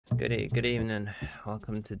Good evening.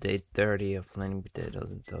 Welcome to day 30 of playing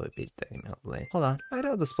potatoes until we beat Technoblade. Hold on. I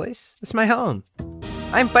know this place. It's my home.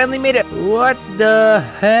 I finally made it. What the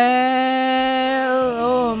hell?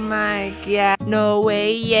 Oh my god. No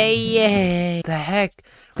way. Yay. The heck?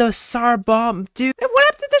 The SAR bomb, dude. What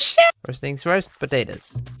happened to the ship? First things first,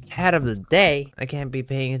 potatoes. Cat of the day. I can't be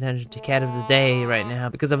paying attention to cat of the day right now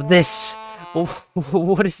because of this.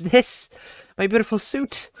 What is this? My beautiful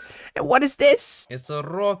suit. And what is this? It's a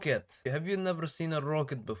rocket. Have you never seen a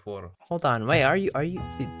rocket before? Hold on, wait,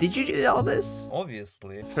 did you do all this?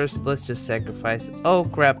 Obviously. First, let's just sacrifice. Oh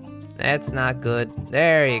crap, that's not good.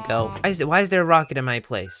 There you go. Why is there a rocket in my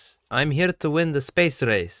place? I'm here to win the space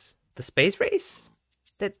race. The space race?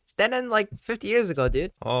 That ended like 50 years ago,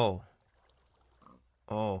 dude. Oh.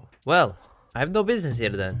 Well, I have no business here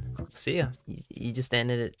then. See ya. You just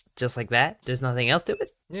ended it just like that? There's nothing else to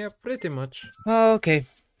it? Yeah, pretty much. Oh, okay.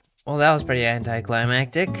 Well, that was pretty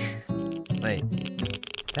anticlimactic. Wait,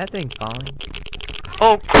 is that thing falling?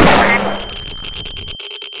 Oh!